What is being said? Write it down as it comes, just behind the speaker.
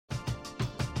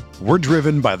We're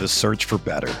driven by the search for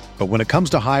better. But when it comes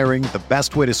to hiring, the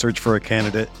best way to search for a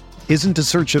candidate isn't to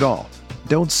search at all.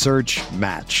 Don't search,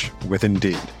 match with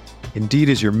Indeed. Indeed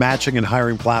is your matching and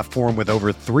hiring platform with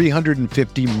over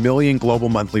 350 million global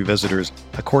monthly visitors,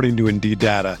 according to Indeed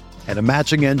data, and a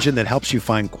matching engine that helps you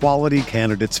find quality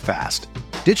candidates fast.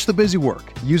 Ditch the busy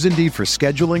work. Use Indeed for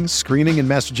scheduling, screening, and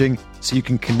messaging so you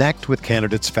can connect with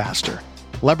candidates faster.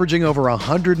 Leveraging over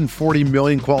 140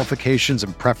 million qualifications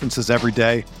and preferences every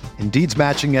day, Indeed's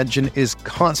matching engine is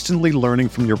constantly learning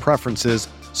from your preferences,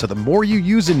 so the more you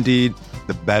use Indeed,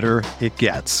 the better it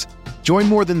gets. Join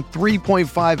more than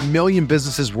 3.5 million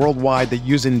businesses worldwide that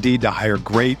use Indeed to hire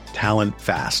great talent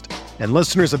fast. And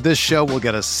listeners of this show will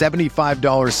get a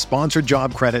 $75 sponsored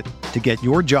job credit to get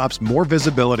your jobs more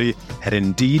visibility at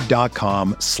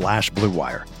Indeed.com/Blue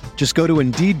Wire. Just go to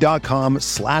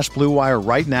Indeed.com/Blue Wire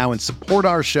right now and support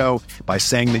our show by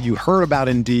saying that you heard about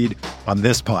Indeed on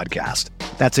this podcast.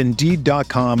 That's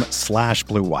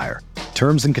Indeed.com/Blue Wire.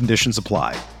 Terms and conditions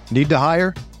apply. Need to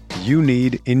hire? You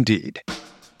need Indeed.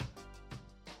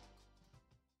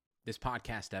 This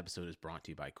podcast episode is brought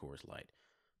to you by Coors Light.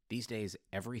 These days,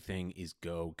 everything is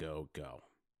go, go, go.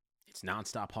 It's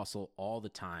nonstop hustle all the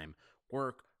time.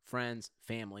 Work, friends,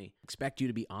 family, expect you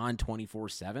to be on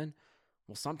 24/7.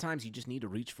 Well, sometimes you just need to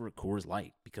reach for a Coors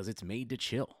Light because it's made to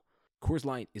chill. Coors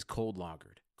Light is cold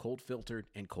lagered, cold filtered,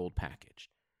 and cold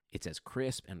packaged. It's as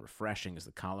crisp and refreshing as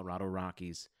the Colorado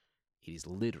Rockies. It is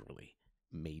literally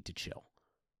made to chill.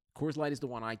 Coors Light is the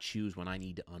one I choose when I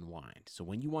need to unwind. So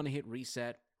when you want to hit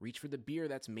reset, reach for the beer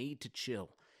that's made to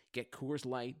chill. Get Coors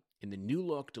Light in the new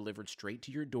look delivered straight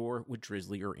to your door with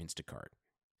Drizzly or Instacart.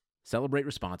 Celebrate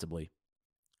responsibly.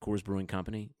 Coors Brewing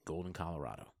Company, Golden,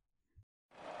 Colorado.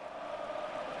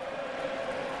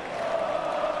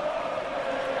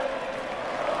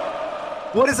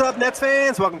 What is up, Nets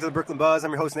fans? Welcome to the Brooklyn Buzz.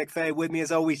 I'm your host, Nick Fay. With me,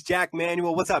 as always, Jack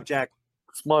Manuel. What's up, Jack?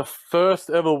 It's my first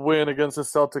ever win against the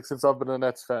Celtics since I've been a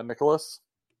Nets fan, Nicholas.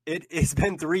 It's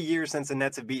been 3 years since the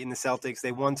Nets have beaten the Celtics.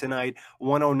 They won tonight,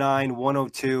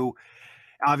 109-102.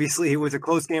 Obviously, it was a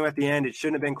close game at the end. It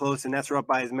shouldn't have been close. The Nets were up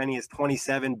by as many as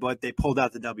 27, but they pulled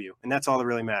out the W, and that's all that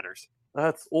really matters.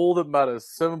 That's all that matters.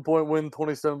 7-point win,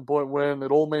 27-point win.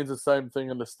 It all means the same thing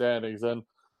in the standings. And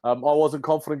I wasn't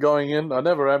confident going in. I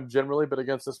never am generally, but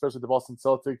against especially the Boston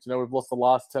Celtics, we've lost the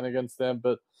last 10 against them.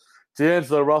 But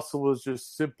D'Angelo Russell was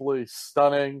just simply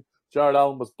stunning. Jared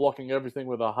Allen was blocking everything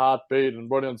with a heartbeat, and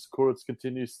Rodion Kurucs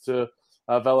continues to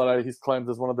validate his claims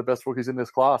as one of the best rookies in this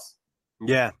class.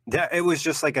 Yeah, it was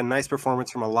just like a nice performance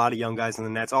from a lot of young guys in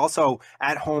the Nets. Also,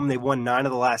 at home, they won 9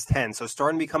 of the last 10. So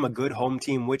starting to become a good home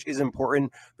team, which is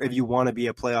important if you want to be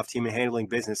a playoff team and handling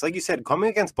business. Like you said,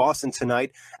 coming against Boston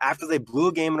tonight, after they blew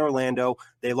a game in Orlando,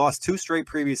 they lost 2 straight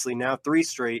previously, now 3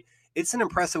 straight. It's an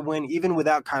impressive win, even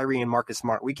without Kyrie and Marcus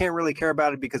Smart. We can't really care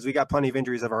about it because we got plenty of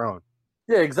injuries of our own.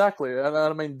 Yeah, exactly. And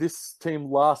I mean, this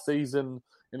team last season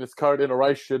in its current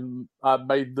iteration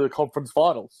made the conference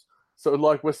finals. So,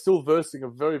 we're still versing a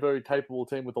very, very capable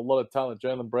team with a lot of talent.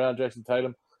 Jaylen Brown, Jason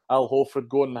Tatum, Al Horford,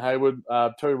 Gordon Hayward,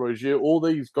 Terry Rozier. All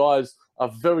these guys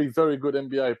are very, very good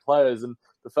NBA players. And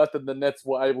the fact that the Nets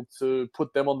were able to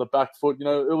put them on the back foot,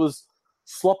 it was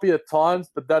sloppy at times,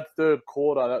 but that third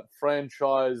quarter, that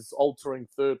franchise-altering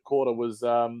third quarter was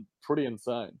pretty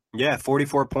insane. Yeah,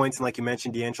 44 points, and like you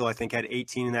mentioned, D'Angelo, I think, had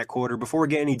 18 in that quarter. Before we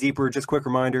get any deeper, just a quick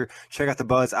reminder, check out the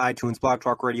Buzz, iTunes, Blog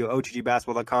Talk Radio,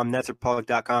 OTGBasketball.com,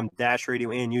 NetsRepublic.com, Dash Radio,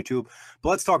 and YouTube. But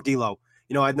let's talk D'Lo.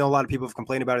 I know a lot of people have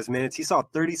complained about his minutes. He saw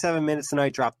 37 minutes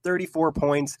tonight, dropped 34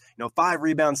 points, 5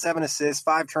 rebounds, 7 assists,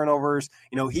 5 turnovers.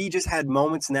 He just had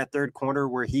moments in that third quarter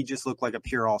where he just looked like a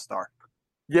pure all-star.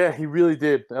 Yeah, he really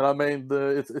did. And I mean,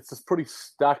 it's a pretty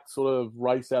stacked sort of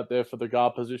race out there for the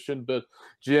guard position, but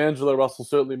D'Angelo Russell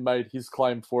certainly made his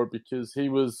claim for it because he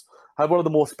had one of the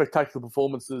more spectacular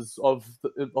performances of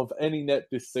any Net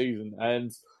this season.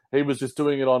 And he was just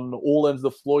doing it on all ends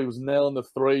of the floor. He was nailing the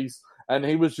threes, and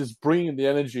he was just bringing the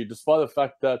energy, despite the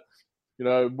fact that,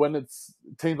 when it's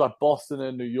teams like Boston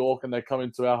and New York and they come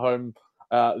into our home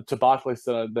to Barclays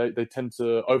Center, they tend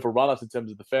to overrun us in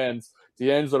terms of the fans.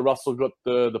 D'Angelo Russell got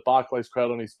the Barclays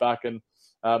crowd on his back, and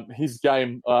his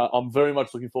game, I'm very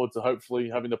much looking forward to hopefully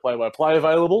having the play-by-play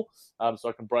available so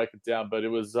I can break it down. But it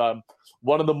was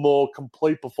one of the more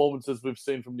complete performances we've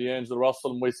seen from D'Angelo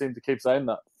Russell, and we seem to keep saying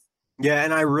that. Yeah,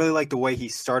 and I really like the way he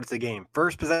starts the game.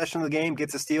 First possession of the game,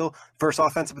 gets a steal. First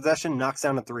offensive possession, knocks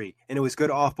down a 3. And it was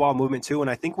good off-ball movement, too. And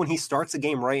I think when he starts the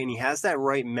game right and he has that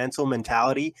right mental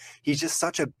mentality, he's just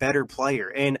such a better player.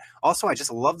 And also, I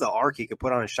just love the arc he could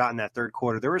put on a shot in that third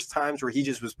quarter. There was times where he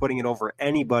just was putting it over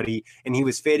anybody, and he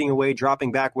was fading away,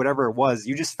 dropping back, whatever it was.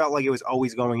 You just felt like it was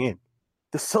always going in.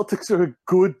 the Celtics are a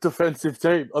good defensive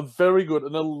team, a very good,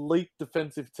 an elite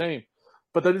defensive team.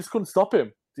 But they just couldn't stop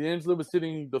him. D'Angelo was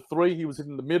hitting the three. He was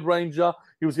hitting the mid-ranger.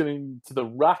 He was getting to the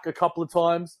rack a couple of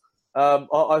times.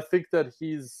 I think that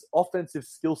his offensive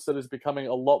skill set is becoming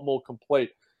a lot more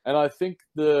complete. And I think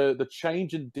the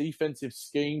change in defensive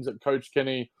schemes that Coach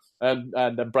Kenny and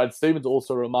Brad Stevens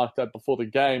also remarked at before the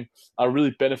game are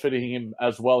really benefiting him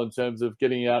as well in terms of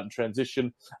getting out in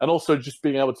transition and also just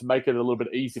being able to make it a little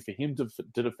bit easier for him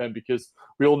to defend, because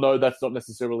we all know that's not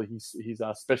necessarily his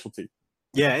specialty.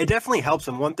 Yeah, it definitely helps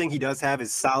him. One thing he does have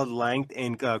is solid length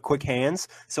and quick hands.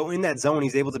 So in that zone,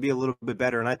 he's able to be a little bit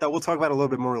better. And I thought we'll talk about it a little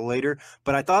bit more later,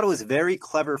 but I thought it was very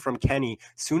clever from Kenny,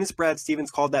 as soon as Brad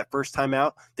Stevens called that first time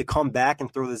out, to come back and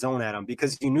throw the zone at him,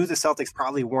 because you knew the Celtics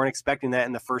probably weren't expecting that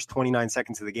in the first 29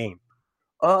 seconds of the game.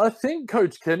 I think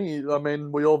Coach Kenny, I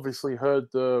mean, we obviously heard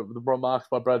the remarks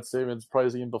by Brad Stevens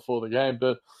praising him before the game,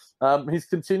 but he's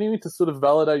continuing to sort of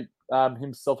validate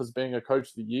himself as being a Coach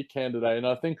of the Year candidate. And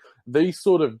I think these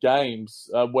sort of games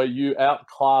where you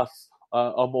outclass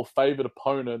a more favored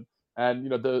opponent, and, you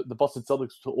know, the Boston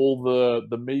Celtics, to all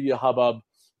the media hubbub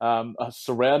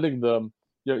surrounding them,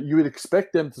 you know, you would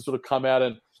expect them to sort of come out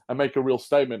and make a real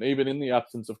statement, even in the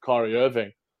absence of Kyrie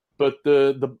Irving. But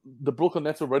the Brooklyn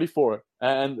Nets are ready for it,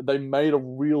 and they made a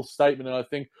real statement. And I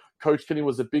think Coach Kenny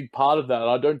was a big part of that. And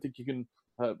I don't think you can.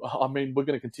 I mean, we're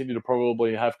going to continue to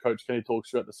probably have Coach Kenny talks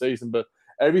throughout the season, but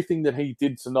everything that he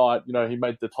did tonight, you know, he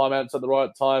made the timeouts at the right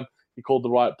time, he called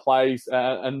the right plays,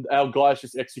 and our guys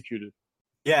just executed.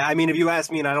 Yeah, I mean, if you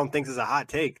ask me, and I don't think this is a hot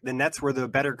take, the Nets were the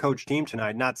better coach team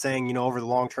tonight. Not saying, you know, over the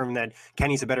long term that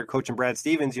Kenny's a better coach than Brad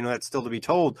Stevens, you know, that's still to be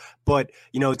told. But,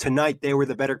 you know, tonight they were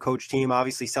the better coach team.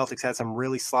 Obviously, Celtics had some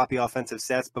really sloppy offensive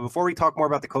sets. But before we talk more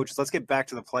about the coaches, let's get back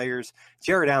to the players.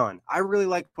 Jarrett Allen, I really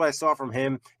liked what I saw from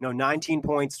him. You know, 19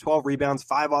 points, 12 rebounds,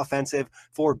 5 offensive,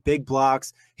 4 big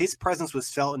blocks. His presence was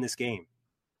felt in this game.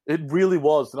 It really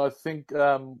was, and I think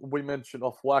we mentioned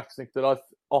off wax that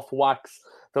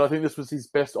I think this was his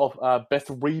best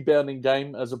rebounding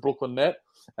game as a Brooklyn Net.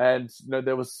 And, you know,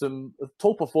 there was some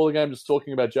talk before the game just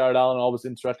talking about Jarrett Allen. I was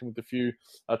interacting with a few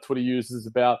Twitter users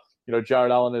about, you know,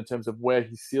 Jarrett Allen in terms of where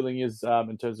his ceiling is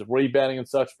in terms of rebounding and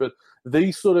such. But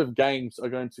these sort of games are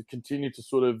going to continue to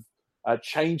sort of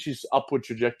change his upward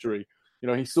trajectory. You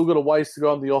know, he's still got a ways to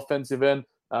go on the offensive end.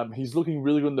 He's looking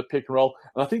really good in the pick and roll.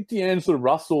 And I think D'Angelo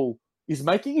Russell is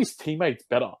making his teammates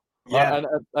better. Yeah.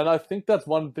 And I think that's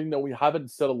one thing that we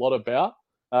haven't said a lot about.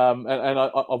 And I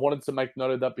wanted to make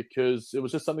note of that because it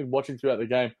was just something watching throughout the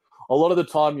game. A lot of the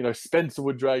time, you know, Spencer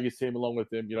would drag his team along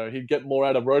with him. You know, he'd get more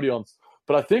out of Rodions.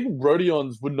 But I think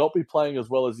Rodions would not be playing as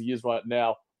well as he is right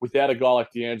now without a guy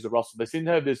like D'Angelo Russell. They seem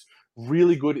to have this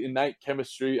really good innate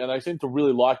chemistry, and they seem to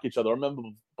really like each other. I remember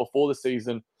before the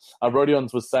season,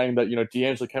 Rodions was saying that, you know,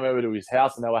 D'Angelo came over to his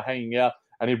house and they were hanging out,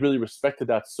 and he really respected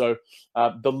that. So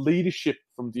the leadership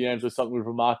from D'Angelo is something we've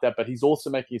remarked at, but he's also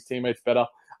making his teammates better,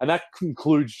 and that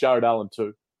concludes Jarrett Allen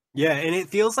too. Yeah, and it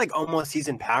feels like almost he's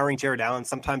empowering Jarrett Allen,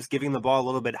 sometimes giving the ball a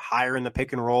little bit higher in the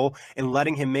pick and roll and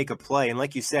letting him make a play. And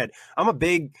like you said, I'm a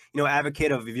big, you know,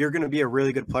 advocate of if you're going to be a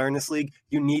really good player in this league,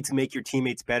 you need to make your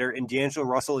teammates better. And D'Angelo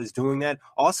Russell is doing that.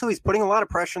 Also, he's putting a lot of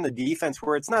pressure on the defense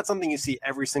where it's not something you see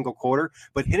every single quarter,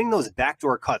 but hitting those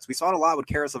backdoor cuts. We saw it a lot with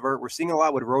Karis LeVert. We're seeing a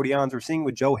lot with Rodions. We're seeing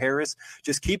with Joe Harris,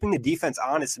 just keeping the defense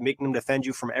honest and making them defend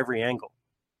you from every angle.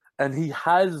 And he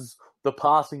has the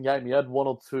passing game. He had 1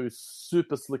 or 2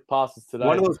 super slick passes today.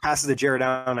 One of those passes to Jarrett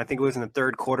Allen, I think it was in the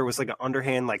third quarter, was like an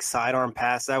underhand, like sidearm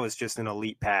pass. That was just an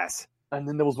elite pass. And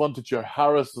then there was one to Joe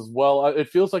Harris as well. It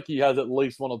feels like he has at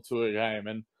least 1 or 2 a game.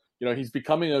 And, you know, he's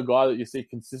becoming a guy that you see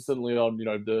consistently on, you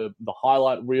know, the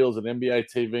highlight reels and NBA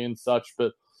TV and such.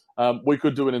 But we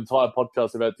could do an entire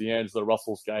podcast about D'Angelo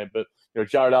Russell's game. But, you know,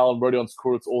 Jarrett Allen, Rodion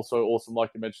Kurucs also awesome, like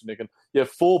you mentioned, Nick. And, yeah,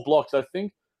 4 blocks. I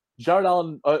think Jarrett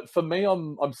Allen, for me,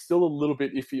 I'm still a little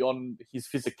bit iffy on his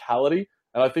physicality,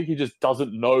 and I think he just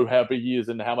doesn't know how big he is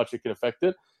and how much it can affect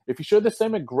it. If he showed the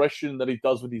same aggression that he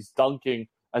does with his dunking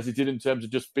as he did in terms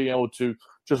of just being able to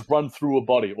just run through a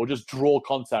body or just draw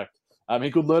contact,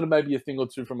 he could learn maybe a thing or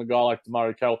two from a guy like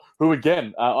DeMarre Carroll, who,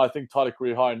 again, I think tied a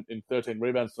career high in 13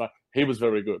 rebounds tonight. He was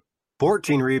very good.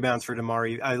 14 rebounds for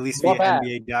DeMarre, at least via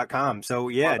NBA.com. So,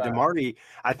 yeah, DeMarre,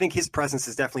 I think his presence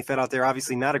is definitely fed out there.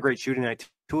 Obviously, not a great shooting night,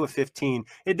 2 of 15.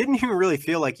 It didn't even really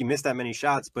feel like he missed that many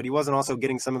shots, but he wasn't also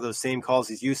getting some of those same calls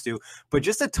he's used to. But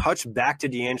just a touch back to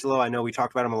D'Angelo, I know we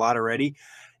talked about him a lot already.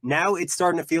 Now it's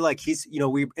starting to feel like he's, you know,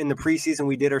 we in the preseason,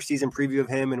 we did our season preview of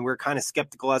him, and we're kind of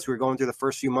skeptical as we were going through the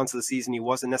first few months of the season. He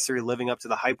wasn't necessarily living up to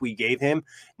the hype we gave him.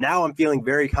 Now I'm feeling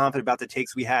very confident about the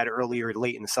takes we had earlier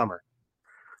late in the summer.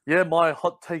 Yeah, my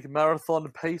hot take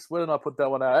marathon piece. Where did I put that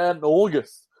one out? And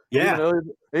August. Yeah.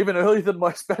 Even earlier than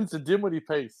my Spencer Dinwiddie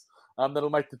piece. That'll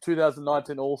make the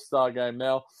 2019 All-Star game.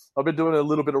 Now, I've been doing a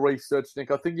little bit of research,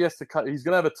 Nick. I think he's going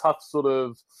to have a tough sort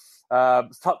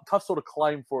of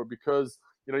claim for it because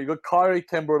you got Kyrie,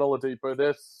 Kemba, and Oladipo.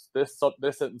 They're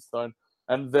set in stone,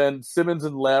 and then Simmons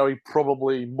and Lowry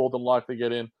probably more than likely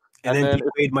get in. And then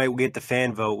Wade might get the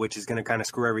fan vote, which is going to kind of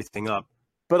screw everything up.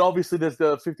 But obviously, there's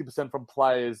the 50% from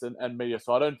players and media,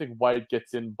 so I don't think Wade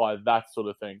gets in by that sort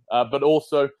of thing. But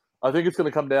also, I think it's going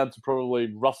to come down to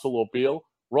probably Russell or Beal.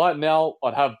 Right now,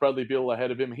 I'd have Bradley Beal ahead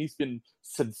of him. He's been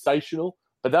sensational.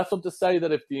 But that's not to say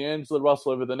that if D'Angelo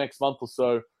Russell over the next month or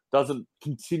so doesn't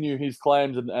continue his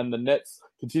claims and the Nets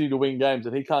continue to win games,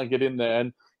 that he can't get in there.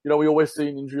 And, we always see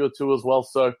an injury or two as well.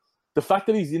 So the fact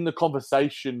that he's in the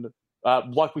conversation,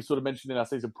 like we sort of mentioned in our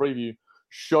season preview,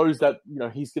 shows that,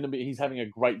 he's having a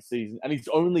great season and he's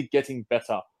only getting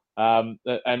better.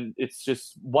 And it's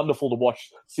just wonderful to watch,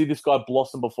 see this guy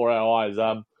blossom before our eyes.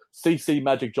 CC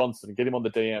Magic Johnson, get him on the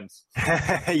DMs.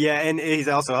 Yeah, and he's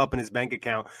also helping his bank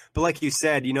account. But like you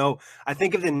said, I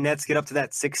think if the Nets get up to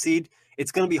that 6th seed,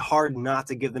 it's going to be hard not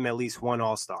to give them at least one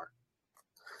All-Star.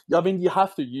 Yeah, I mean, you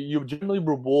have to. You generally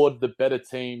reward the better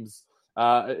teams.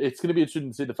 It's going to be interesting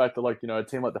to see the fact that, a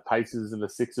team like the Pacers and the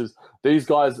Sixers, these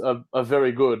guys are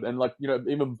very good. And,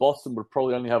 even Boston would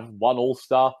probably only have one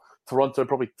All-Star. Toronto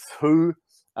probably 2.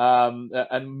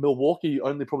 And Milwaukee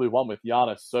only probably 1 with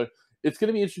Giannis. So it's going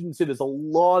to be interesting to see. There's a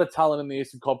lot of talent in the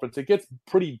Eastern Conference. It gets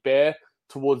pretty bare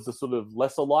towards the sort of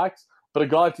lesser likes, but a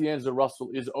guy like D'Angelo Russell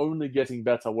is only getting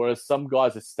better, whereas some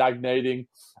guys are stagnating.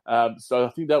 So I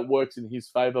think that works in his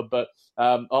favor. But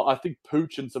I think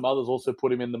Pooch and some others also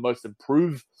put him in the most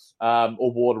improved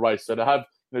award race. So to have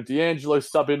D'Angelo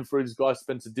sub in for his guy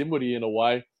Spencer Dinwiddie in a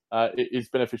way is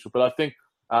beneficial. But I think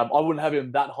I wouldn't have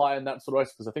him that high in that sort of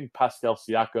race because I think Pascal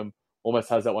Siakam almost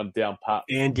has that one down pat.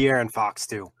 And De'Aaron Fox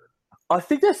too. I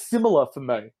think they're similar for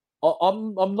me.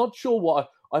 I'm not sure why.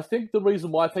 I think the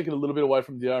reason why I've taken a little bit away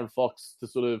from De'Aaron Fox to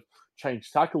sort of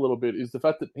change tack a little bit is the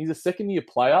fact that he's a second-year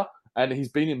player and he's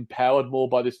been empowered more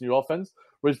by this new offense,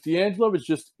 whereas D'Angelo has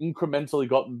just incrementally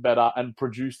gotten better and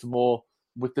produced more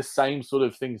with the same sort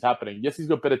of things happening. Yes, he's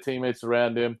got better teammates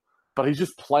around him, but he's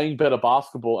just playing better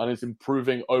basketball and is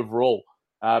improving overall.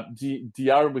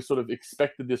 De'Aaron, we sort of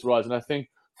expected this rise, and I think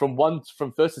from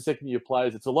first to second-year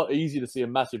players, it's a lot easier to see a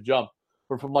massive jump.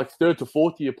 But from third to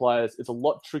fourth year players, it's a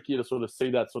lot trickier to sort of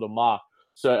see that sort of mark.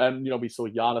 So, and we saw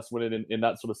Giannis win it in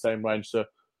that sort of same range. So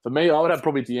for me, I would have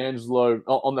probably D'Angelo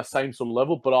on the same sort of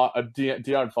level, but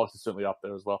De'Aaron Fox is certainly up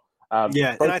there as well.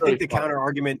 Yeah, and I think the counter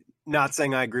argument, not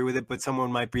saying I agree with it, but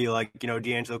someone might be like,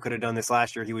 D'Angelo could have done this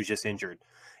last year. He was just injured.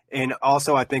 And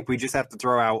also, I think we just have to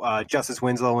throw out Justice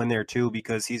Winslow in there, too,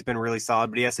 because he's been really solid,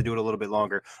 but he has to do it a little bit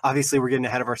longer. Obviously, we're getting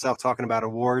ahead of ourselves talking about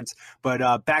awards,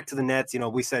 but back to the Nets,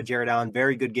 we said Jared Allen,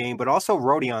 very good game, but also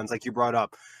Rodion's, like you brought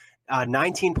up,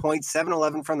 19 points,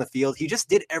 7-11 from the field. He just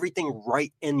did everything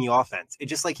right in the offense. It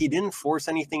just he didn't force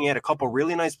anything. He had a couple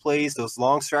really nice plays, those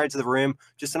long strides to the rim.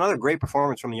 Just another great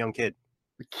performance from the young kid.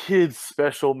 The kid's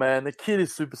special, man. The kid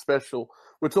is super special.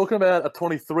 We're talking about a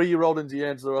 23-year-old in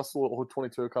D'Angelo Russell, or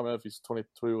 22, I can't remember if he's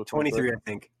 22 or 23, I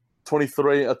think.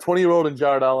 23, a 20-year-old in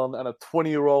Jared Allen, and a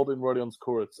 20-year-old in Rodion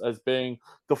Kurucs as being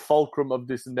the fulcrum of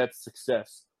this Nets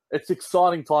success. It's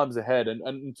exciting times ahead, and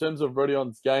in terms of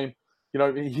Rodion's game,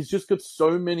 he's just got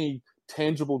so many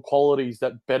tangible qualities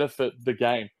that benefit the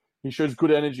game. He shows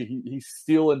good energy. He's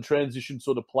steal and transition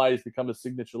sort of plays become a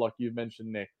signature, like you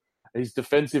mentioned, Nick. His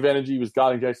defensive energy was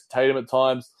guarding Jason Tatum at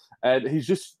times, and he's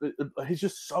just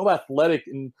so athletic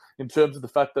in terms of the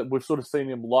fact that we've sort of seen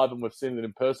him live and we've seen it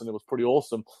in person. It was pretty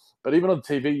awesome. But even on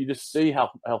TV, you just see how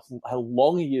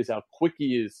long he is, how quick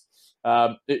he is.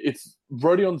 It's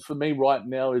Rodion's for me right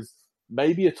now is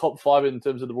maybe a top 5 in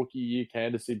terms of the rookie year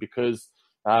candidacy because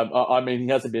he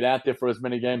hasn't been out there for as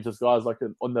many games as guys like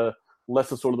on the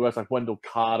lesser sort of the rest like Wendell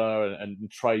Carter and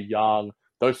Trae Young,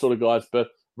 those sort of guys, but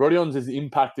Rodion's is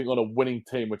impacting on a winning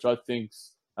team, which I think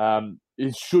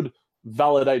it should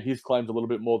validate his claims a little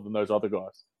bit more than those other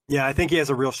guys. Yeah, I think he has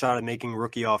a real shot at making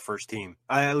rookie all first team,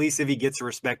 at least if he gets the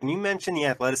respect. And you mentioned the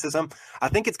athleticism. I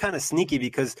think it's kind of sneaky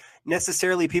because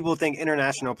necessarily people think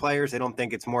international players, they don't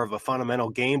think it's more of a fundamental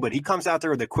game, but he comes out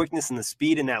there with the quickness and the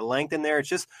speed and that length in there. It's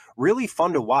just really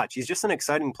fun to watch. He's just an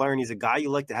exciting player, and he's a guy you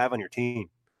like to have on your team.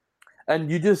 And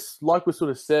you just, like we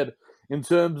sort of said, in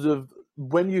terms of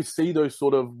when you see those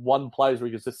sort of one plays where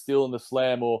he gets a steal in the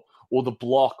slam or the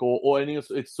block or anything,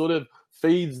 it sort of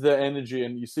feeds the energy.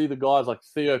 And you see the guys like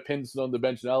Theo Pinson on the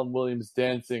bench and Alan Williams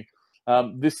dancing.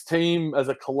 This team as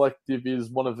a collective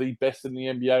is one of the best in the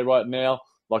NBA right now.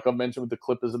 like I mentioned with the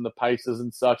Clippers and the Pacers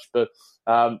and such. But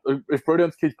if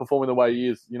Rodions keeps performing the way he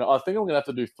is, I think I'm going to have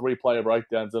to do 3-player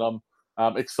breakdowns, and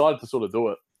I'm excited to sort of do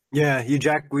it. Yeah,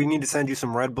 Jack, we need to send you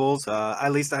some Red Bulls.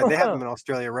 At least they have them in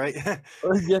Australia, right?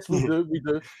 Yes, we do.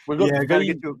 We've got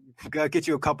gotta get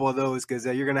you a couple of those because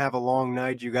you're gonna have a long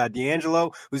night. You got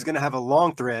D'Angelo, who's gonna have a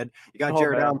long thread. You got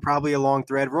Jared Allen, probably a long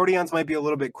thread. Rodions might be a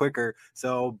little bit quicker.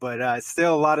 So, but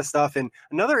still a lot of stuff. And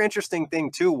another interesting thing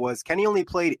too was Kenny only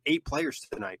played 8 players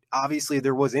tonight. Obviously,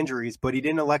 there was injuries, but he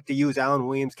didn't elect to use Allen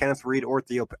Williams, Kenneth Reed, or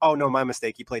Theo. Oh no, my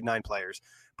mistake. He played 9 players,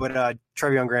 but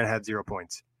Treveon Grant had 0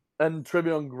 points. And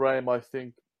Treveon Graham, I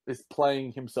think, is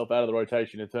playing himself out of the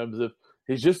rotation in terms of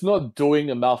he's just not doing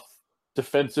enough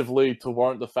defensively to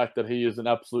warrant the fact that he is an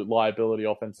absolute liability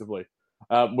offensively.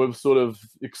 We're sort of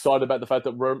excited about the fact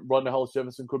that Rondé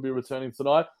Hollis-Jefferson could be returning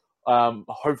tonight.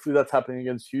 Hopefully that's happening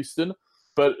against Houston.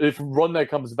 But if Rondé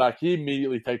comes back, he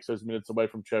immediately takes those minutes away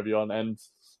from Treveon.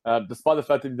 And despite the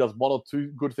fact that he does 1 or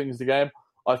 2 good things a game,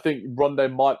 I think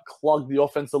Rondé might clog the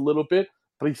offense a little bit,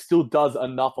 but he still does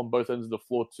enough on both ends of the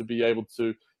floor to be able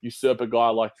to usurp a guy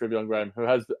like Treveon Graham, who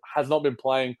has not been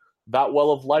playing that well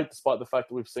of late, despite the fact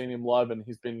that we've seen him live and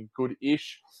he's been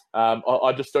good-ish.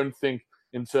 I just don't think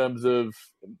in terms of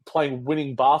playing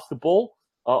winning basketball,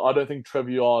 I don't think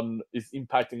Treveon is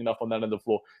impacting enough on that end of the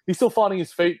floor. He's still finding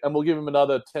his feet, and we'll give him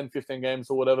another 10, 15 games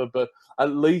or whatever, but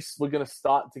at least we're going to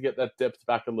start to get that depth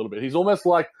back a little bit. He's almost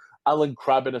like Allen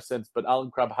Crabbe in a sense, but Allen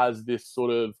Crabbe has this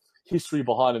sort of history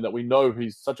behind him that we know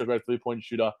he's such a great three-point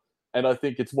shooter, and I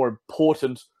think it's more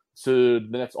important to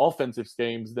the next offensive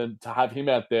schemes than to have him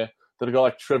out there than a guy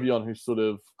like Treveon who sort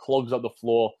of clogs up the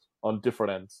floor on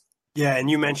different ends. Yeah, and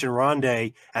you mentioned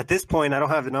Rondé. At this point, I don't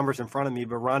have the numbers in front of me,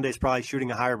 but Rondé's probably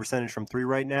shooting a higher percentage from 3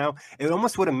 right now. It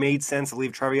almost would have made sense to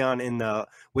leave Treveon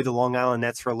with the Long Island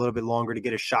Nets for a little bit longer to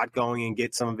get a shot going and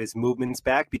get some of his movements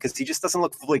back because he just doesn't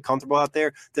look fully comfortable out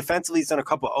there. Defensively, he's done a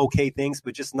couple of okay things,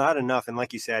 but just not enough. And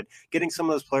like you said, getting some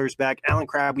of those players back. Allen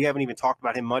Crabbe, we haven't even talked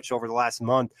about him much over the last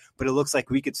month, but it looks like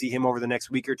we could see him over the next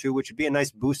week or two, which would be a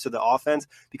nice boost to the offense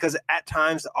because at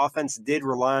times the offense did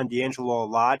rely on D'Angelo a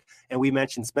lot. And we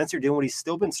mentioned Spencer Dinwiddie. He's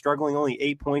still been struggling, only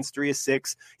 8 points, 3 of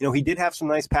 6. He did have some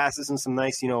nice passes and some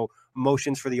nice,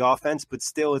 motions for the offense, but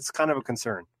still it's kind of a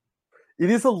concern. It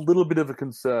is a little bit of a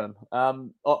concern.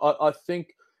 I think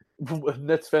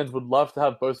Nets fans would love to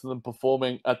have both of them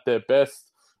performing at their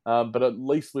best, but at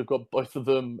least we've got both of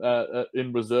them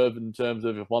in reserve in terms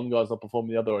of if one guy's not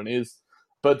performing, the other one is.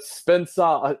 But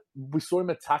Spencer, we saw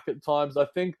him attack at times. I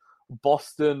think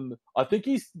Boston,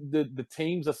 the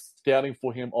teams are scouting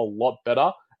for him a lot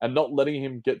better and not letting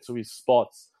him get to his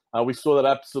spots. We saw that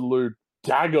absolute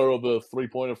dagger of a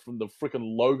three-pointer from the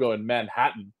freaking logo in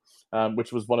Manhattan,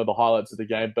 which was one of the highlights of the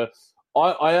game. But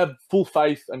I have full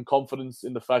faith and confidence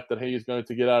in the fact that he is going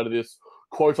to get out of this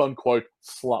quote-unquote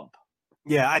slump.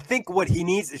 Yeah, I think what he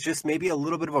needs is just maybe a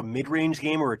little bit of a mid-range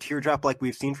game or a teardrop like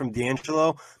we've seen from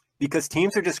D'Angelo because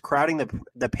teams are just crowding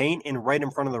the paint and right in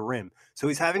front of the rim. So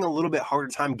he's having a little bit harder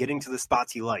time getting to the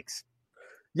spots he likes.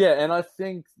 Yeah, and I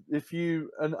think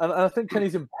and I think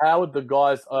Kenny's empowered the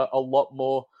guys a lot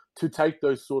more to take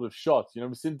those sort of shots.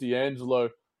 We've seen D'Angelo,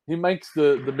 he makes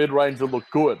the mid-ranger look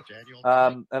good.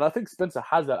 And I think Spencer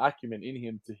has that acumen in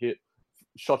him to hit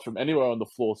shots from anywhere on the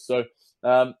floor. So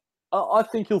I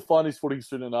think he'll find his footing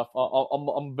soon enough.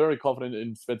 I'm very confident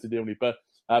in Spencer Dinwiddie, but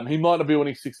he might not be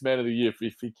winning Sixth Man of the Year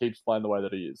if he keeps playing the way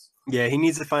that he is. Yeah, he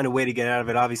needs to find a way to get out of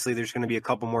it. Obviously, there's going to be a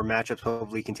couple more matchups.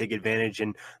 Hopefully, he can take advantage.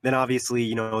 And then,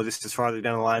 obviously, this is farther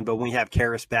down the line. But when we have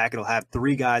Karras back, it'll have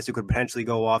 3 guys who could potentially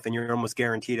go off, and you're almost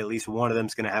guaranteed at least one of them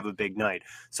is going to have a big night.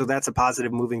 So that's a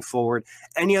positive moving forward.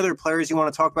 Any other players you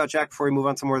want to talk about, Jack, before we move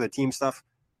on to more of the team stuff?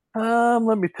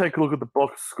 Let me take a look at the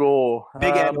box score.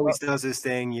 Big Ed always does his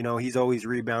thing. He's always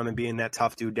rebounding, being that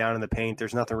tough dude down in the paint.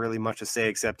 There's nothing really much to say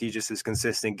except he just is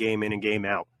consistent game in and game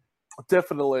out.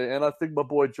 Definitely. And I think my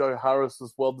boy Joe Harris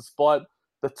as well, despite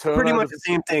the turnovers. Pretty much the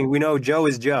same thing. We know Joe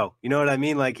is Joe. You know what I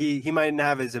mean? Like he might not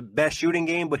have his best shooting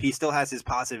game, but he still has his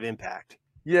positive impact.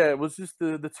 Yeah, it was just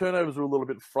the turnovers were a little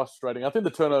bit frustrating. I think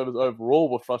the turnovers overall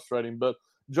were frustrating, but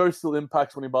Joe still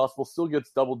impacts winning basketball, still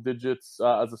gets double digits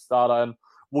as a starter, and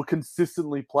will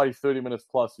consistently play 30 minutes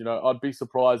plus. I'd be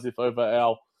surprised if over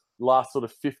our last sort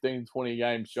of 15, 20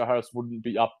 games, Joe Harris wouldn't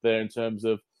be up there in terms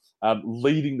of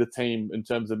leading the team in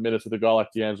terms of minutes with a guy like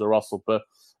D'Angelo Russell. But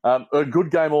a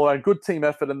good game all around, good team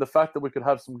effort, and the fact that we could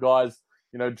have some guys,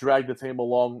 drag the team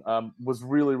along was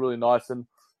really, really nice. And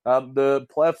the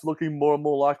playoffs looking more and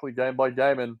more likely game by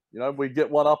game. And, we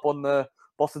get one up on the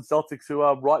Boston Celtics, who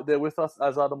are right there with us,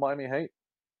 as are the Miami Heat.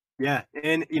 Yeah,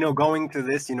 and going to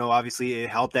this, obviously it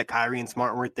helped that Kyrie and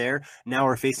Smart weren't there. Now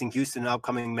we're facing Houston, an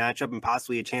upcoming matchup, and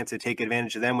possibly a chance to take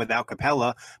advantage of them without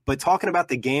Capella. But talking about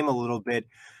the game a little bit,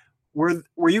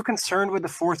 were you concerned with the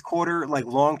fourth quarter, like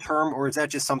long term, or is that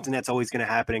just something that's always going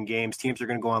to happen in games? Teams are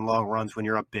going to go on long runs when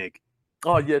you're up big.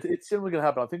 Oh yeah, it's generally going to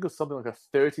happen. I think it was something like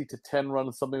a 30-10 run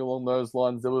or something along those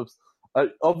lines. There was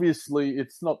obviously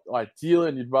it's not ideal,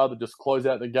 and you'd rather just close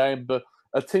out the game, but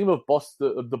a team of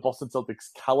the Boston Celtics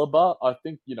caliber, I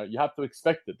think you have to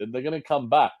expect it, and they're going to come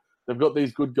back. They've got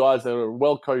these good guys. They're a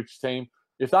well-coached team.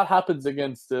 If that happens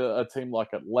against a team like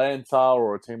Atlanta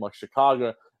or a team like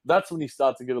Chicago, that's when you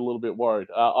start to get a little bit worried.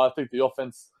 I think the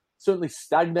offense certainly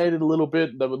stagnated a little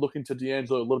bit. They were looking to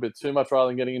D'Angelo a little bit too much rather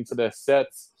than getting into their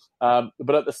sets.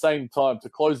 But at the same time, to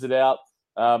close it out,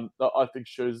 I think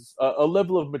shows a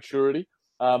level of maturity.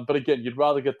 But again, you'd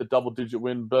rather get the double-digit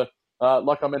win. But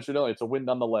like I mentioned earlier, it's a win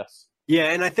nonetheless.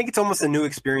 Yeah, and I think it's almost a new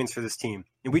experience for this team.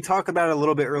 And we talked about it a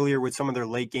little bit earlier with some of their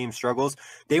late game struggles.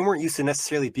 They weren't used to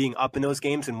necessarily being up in those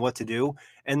games and what to do.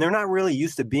 And they're not really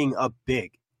used to being up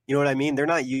big. You know what I mean? They're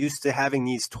not used to having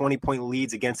these 20-point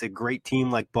leads against a great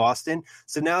team like Boston.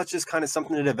 So now it's just kind of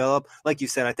something to develop. Like you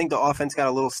said, I think the offense got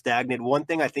a little stagnant. One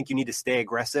thing I think you need to stay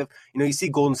aggressive. You see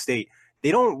Golden State. They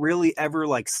don't really ever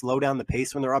slow down the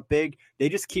pace when they're up big. They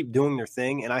just keep doing their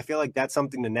thing. And I feel like that's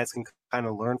something the Nets can kind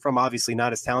of learn from. Obviously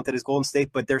not as talented as Golden State,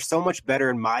 but they're so much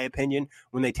better, in my opinion,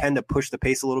 when they tend to push the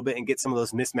pace a little bit and get some of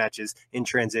those mismatches in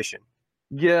transition.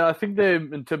 Yeah, I think they're,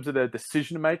 in terms of their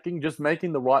decision-making, just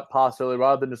making the right pass early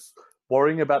rather than just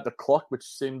worrying about the clock, which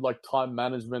seemed like time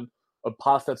management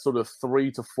past that sort of 3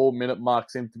 to 4 minute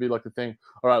mark seemed to be like the thing.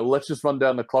 All right, let's just run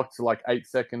down the clock to 8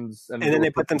 seconds. And then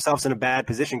they put themselves in a bad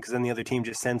position because then the other team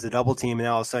just sends a double team, and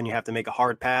all of a sudden you have to make a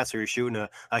hard pass or you're shooting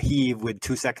a heave with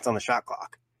 2 seconds on the shot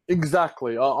clock.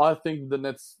 Exactly. I think the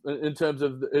Nets, in terms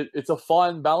of it's a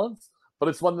fine balance, but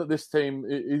it's one that this team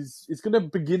is going to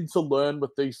begin to learn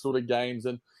with these sort of games.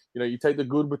 And, you take the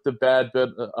good with the bad, but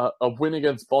a win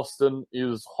against Boston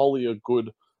is wholly a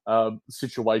good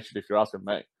situation, if you're asking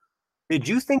me. Did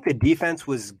you think the defense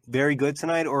was very good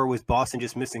tonight, or was Boston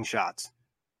just missing shots?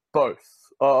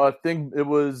 Both. I think it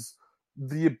was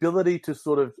the ability to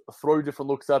sort of throw different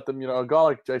looks at them. A guy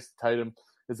like Jason Tatum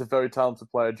is a very talented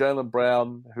player. Jaylen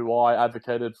Brown, who I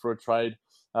advocated for a trade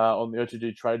on the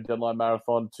OTG trade deadline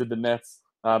marathon to the Nets,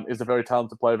 is a very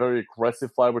talented player, very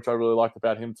aggressive player, which I really liked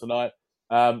about him tonight.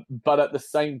 But at the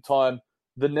same time,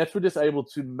 the Nets were just able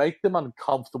to make them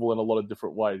uncomfortable in a lot of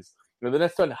different ways. The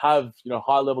Nets don't have,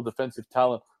 high-level defensive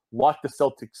talent like the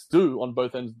Celtics do on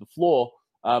both ends of the floor.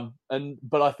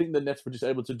 But I think the Nets were just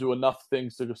able to do enough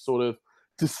things to sort of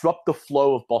disrupt the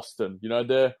flow of Boston.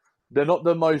 They're not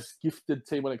the most gifted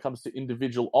team when it comes to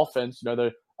individual offense.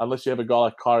 Unless you have a guy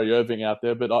like Kyrie Irving out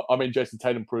there. But I mean, Jason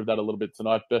Tatum proved that a little bit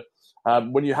tonight. But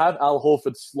when you have Al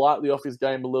Horford slightly off his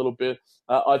game a little bit,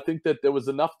 I think that there was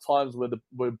enough times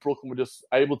where Brooklyn were just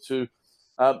able to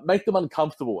make them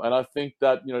uncomfortable. And I think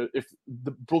that, if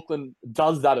Brooklyn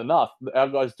does that enough, our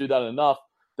guys do that enough,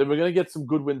 then we're going to get some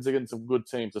good wins against some good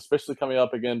teams, especially coming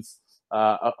up against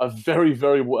a very,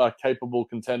 very capable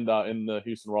contender in the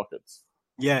Houston Rockets.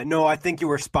 Yeah, no, I think you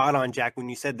were spot on, Jack, when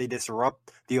you said they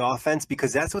disrupt the offense,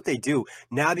 because that's what they do.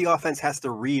 Now the offense has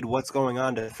to read what's going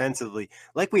on defensively.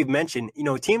 Like we've mentioned,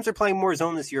 teams are playing more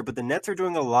zone this year, but the Nets are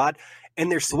doing a lot,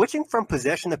 and they're switching from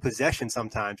possession to possession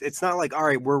sometimes. It's not like, all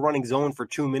right, we're running zone for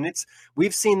 2 minutes.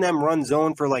 We've seen them run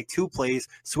zone for 2 plays,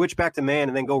 switch back to man,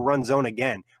 and then go run zone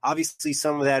again. Obviously,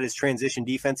 some of that is transition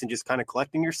defense and just kind of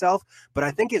collecting yourself, but I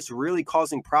think it's really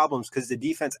causing problems because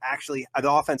the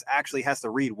offense actually has to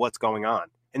read what's going on.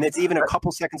 And it's even a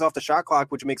couple seconds off the shot clock,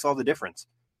 which makes all the difference.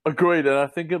 Agreed. And I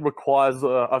think it requires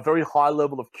a very high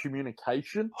level of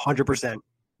communication. 100%.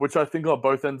 Which I think on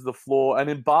both ends of the floor. And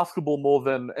in basketball more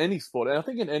than any sport. And I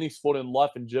think in any sport in life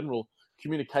in general,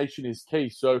 communication is key.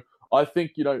 So I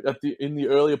think, in the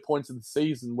earlier points of the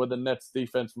season where the Nets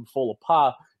defense would fall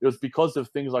apart, it was because of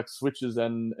things like switches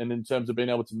and in terms of being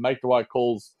able to make the right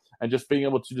calls and just being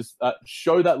able to just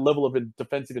show that level of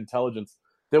defensive intelligence.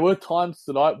 There were times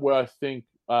tonight where I think,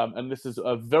 and this is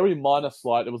a very minor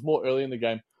slight, it was more early in the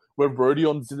game, where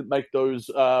Rodion didn't make those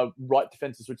right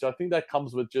defenses, which I think that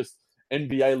comes with just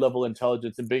NBA-level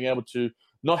intelligence and being able to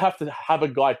not have to have a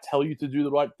guy tell you to do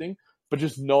the right thing, but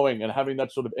just knowing and having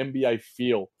that sort of NBA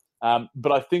feel.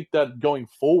 But I think that going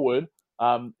forward,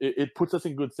 it puts us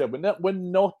in good stead. We're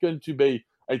not going to be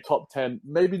a top 10,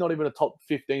 maybe not even a top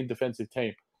 15 defensive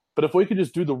team. But if we can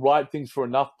just do the right things for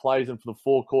enough plays and for the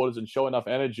 4 quarters and show enough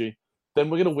energy, then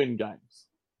we're going to win games.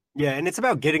 Yeah, and it's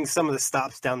about getting some of the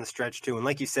stops down the stretch, too. And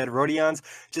like you said, Rodion's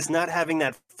just not having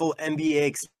that full NBA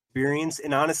experience.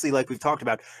 And honestly, like we've talked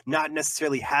about, not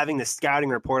necessarily having the scouting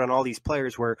report on all these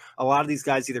players, where a lot of these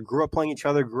guys either grew up playing each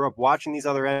other, grew up watching these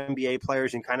other NBA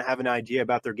players and kind of have an idea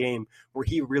about their game, where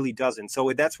he really doesn't.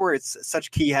 So that's where it's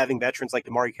such key having veterans like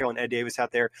DeMarre Carroll and Ed Davis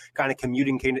out there kind of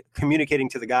communicating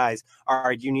to the guys, all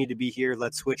right, you need to be here.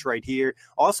 Let's switch right here.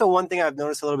 Also, one thing I've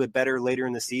noticed a little bit better later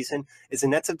in the season is the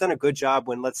Nets have done a good job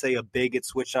when, let's say, a big gets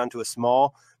switched onto a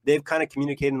small. They've kind of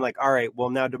communicated like, all right, well,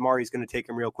 now DeMarre's going to take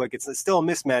him real quick. It's still a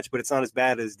mismatch, but it's not as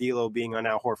bad as D'Lo being on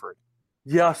Al Horford.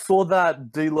 Yeah, I saw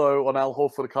that D'Lo on Al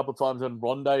Horford a couple of times, and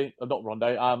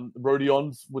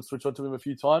Rodions would switch onto him a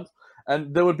few times.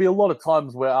 And there would be a lot of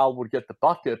times where Al would get the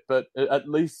bucket, but at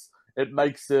least it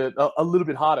makes it a little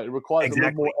bit harder. It requires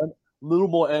a little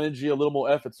more energy, a little more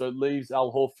effort. So it leaves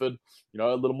Al Horford,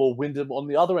 a little more winded on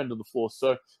the other end of the floor.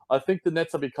 So I think the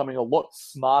Nets are becoming a lot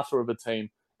smarter of a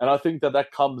team. And I think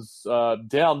that comes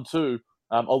down to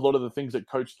a lot of the things that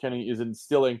Coach Kenny is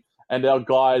instilling, and our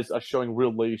guys are showing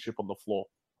real leadership on the floor.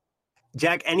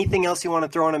 Jack, anything else you want to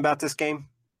throw in about this game?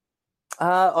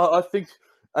 I think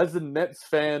as a Nets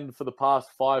fan for the past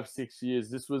 5-6 years,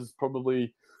 this was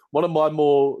probably one of my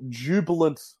more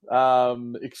jubilant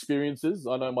experiences.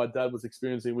 I know my dad was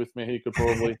experiencing with me. He could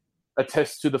probably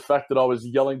attest to the fact that I was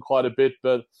yelling quite a bit,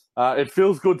 but it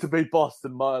feels good to beat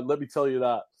Boston, let me tell you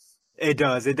that. It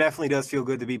does. It definitely does feel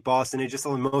good to beat Boston. It's just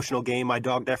an emotional game. My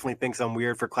dog definitely thinks I'm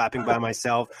weird for clapping by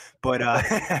myself, but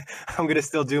I'm going to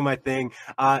still do my thing.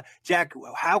 Jack,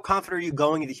 how confident are you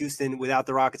going into Houston without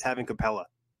the Rockets having Capella?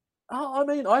 I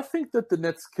mean, I think that the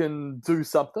Nets can do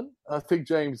something. I think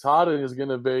James Harden is going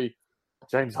to be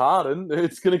James Harden.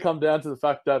 It's going to come down to the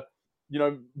fact that,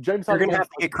 James Harden. You're going to have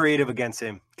to get creative against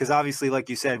him because obviously, like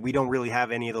you said, we don't really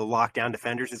have any of the lockdown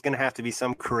defenders. It's going to have to be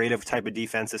some creative type of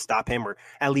defense to stop him or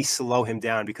at least slow him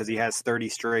down because he has 30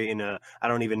 straight in I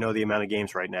don't even know the amount of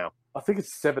games right now. I think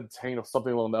it's 17 or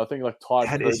something along that. I think tied.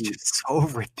 That 30. is just so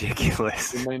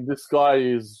ridiculous. I mean, this guy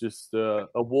is just a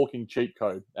walking cheat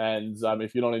code. And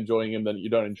if you're not enjoying him, then you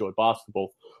don't enjoy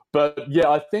basketball. But, yeah,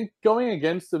 I think going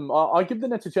against them, I give the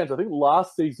Nets a chance. I think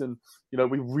last season,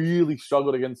 we really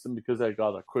struggled against them because they had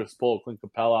guys like Chris Paul, Clint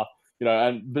Capella,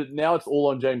 but now it's all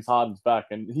on James Harden's back.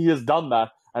 And he has done that,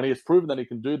 and he has proven that he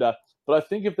can do that. But I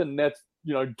think if the Nets,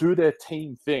 do their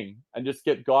team thing and just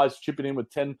get guys chipping in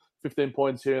with 10, 15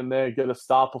 points here and there, get a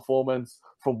star performance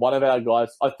from one of our guys,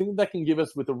 I think that can give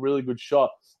us with a really good shot,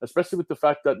 especially with the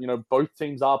fact that, both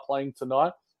teams are playing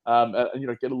tonight. And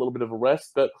get a little bit of a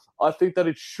rest. But I think that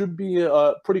it should be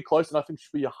pretty close, and I think it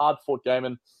should be a hard-fought game.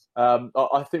 And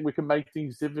I think we can make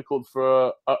things difficult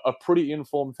for a pretty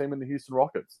informed team in the Houston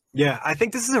Rockets. Yeah, I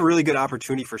think this is a really good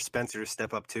opportunity for Spencer to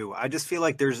step up too. I just feel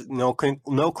like there's no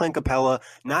Clint Capella,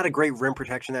 not a great rim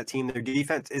protection that team. Their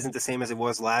defense isn't the same as it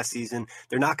was last season.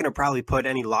 They're not going to probably put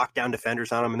any lockdown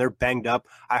defenders on them, and they're banged up.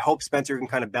 I hope Spencer can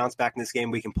kind of bounce back in this game.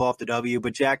 We can pull off the W.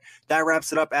 But Jack, that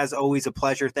wraps it up. As always, a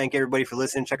pleasure. Thank everybody for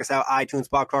listening. Check us out, iTunes,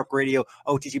 Block Talk Radio,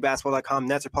 OTGBasketball.com,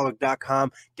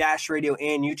 NetsRepublic.com, Dash Radio,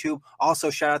 and YouTube. Also,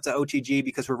 shout out to OTG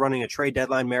because we're running a trade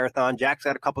deadline marathon. Jack's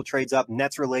got a couple trades up,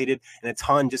 Nets related, and a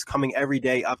ton just coming every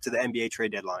day up to the NBA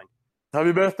trade deadline.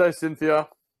 Happy birthday, Cynthia.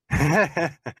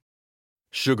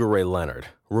 Sugar Ray Leonard,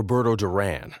 Roberto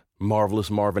Duran, Marvelous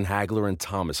Marvin Hagler, and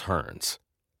Thomas Hearns.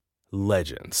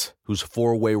 Legends, whose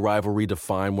four-way rivalry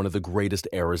defined one of the greatest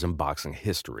eras in boxing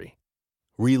history.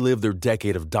 Relive their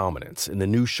decade of dominance in the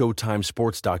new Showtime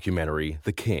sports documentary,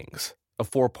 The Kings, a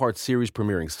 4-part series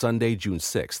premiering Sunday, June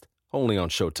 6th, only on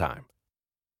Showtime.